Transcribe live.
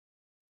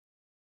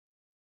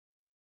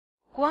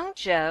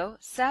Guangzhou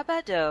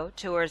Sabado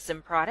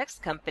Tourism Products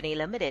Company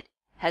Limited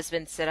has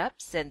been set up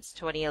since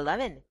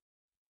 2011.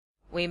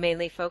 We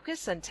mainly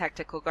focus on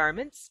tactical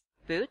garments,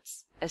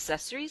 boots,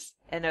 accessories,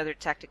 and other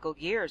tactical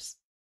gears.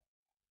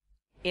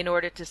 In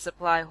order to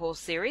supply a whole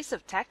series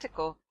of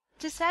tactical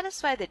to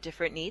satisfy the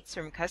different needs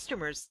from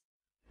customers.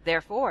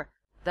 Therefore,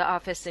 the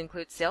office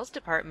includes sales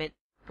department,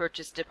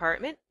 purchase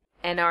department,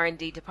 and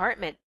R&D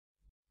department.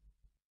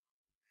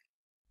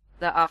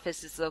 The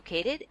office is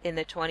located in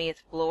the 20th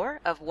floor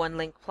of One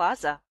Link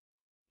Plaza,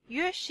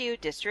 Yuexiu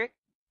District,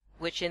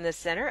 which in the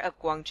center of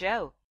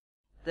Guangzhou,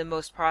 the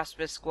most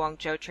prosperous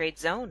Guangzhou trade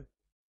zone.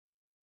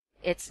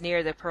 It's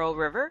near the Pearl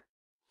River,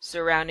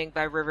 surrounding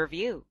by river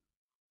view.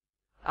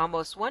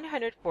 Almost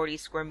 140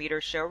 square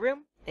meter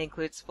showroom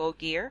includes full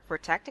gear for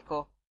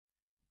tactical.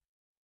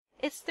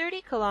 It's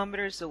 30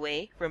 kilometers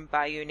away from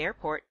Baiyun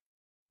Airport.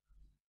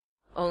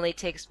 Only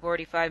takes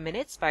 45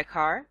 minutes by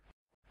car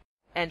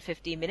and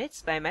 50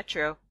 minutes by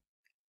metro.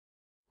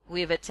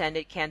 We've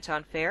attended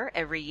Canton Fair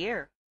every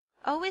year.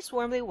 Always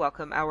warmly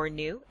welcome our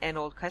new and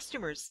old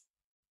customers.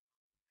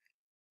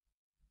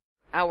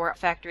 Our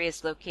factory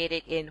is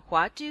located in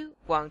Huadu,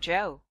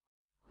 Guangzhou,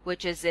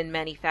 which is in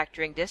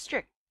manufacturing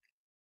district.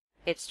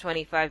 It's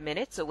 25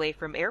 minutes away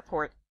from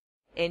airport,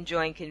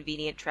 enjoying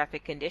convenient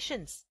traffic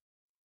conditions.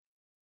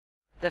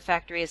 The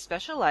factory is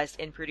specialized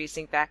in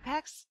producing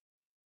backpacks,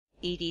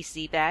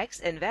 EDC bags,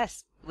 and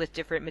vests with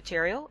different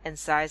material and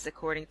size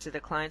according to the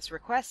client's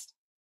request.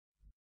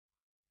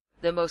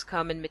 The most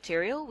common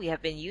material we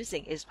have been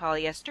using is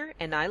polyester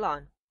and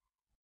nylon.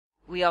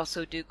 We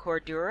also do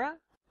Cordura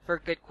for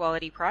good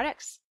quality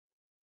products.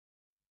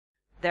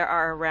 There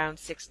are around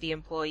 60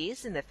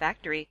 employees in the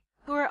factory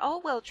who are all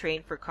well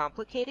trained for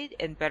complicated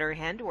and better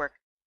handwork,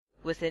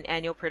 with an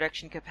annual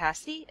production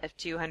capacity of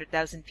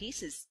 200,000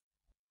 pieces.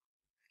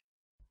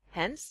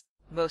 Hence,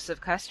 most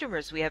of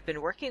customers we have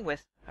been working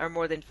with are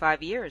more than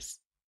 5 years.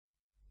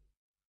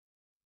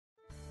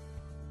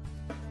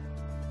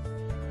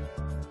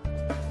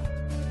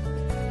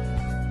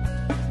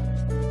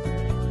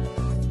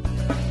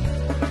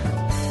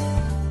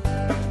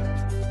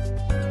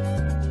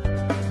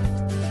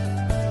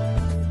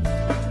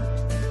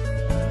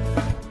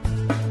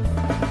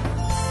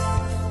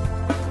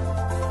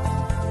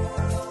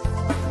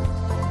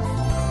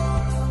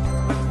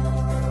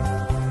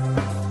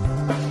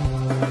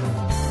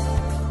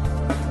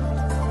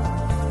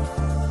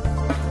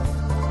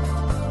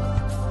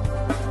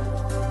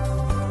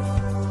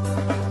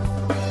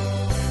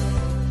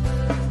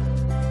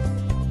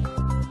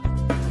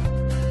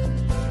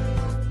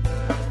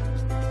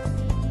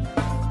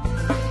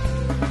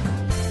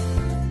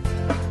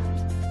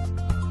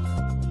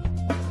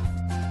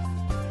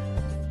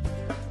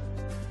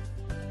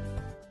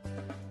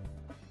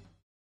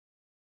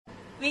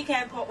 We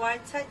can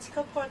provide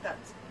tactical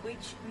products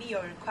which meet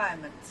your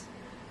requirements.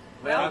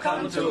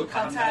 Welcome to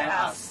contact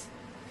us.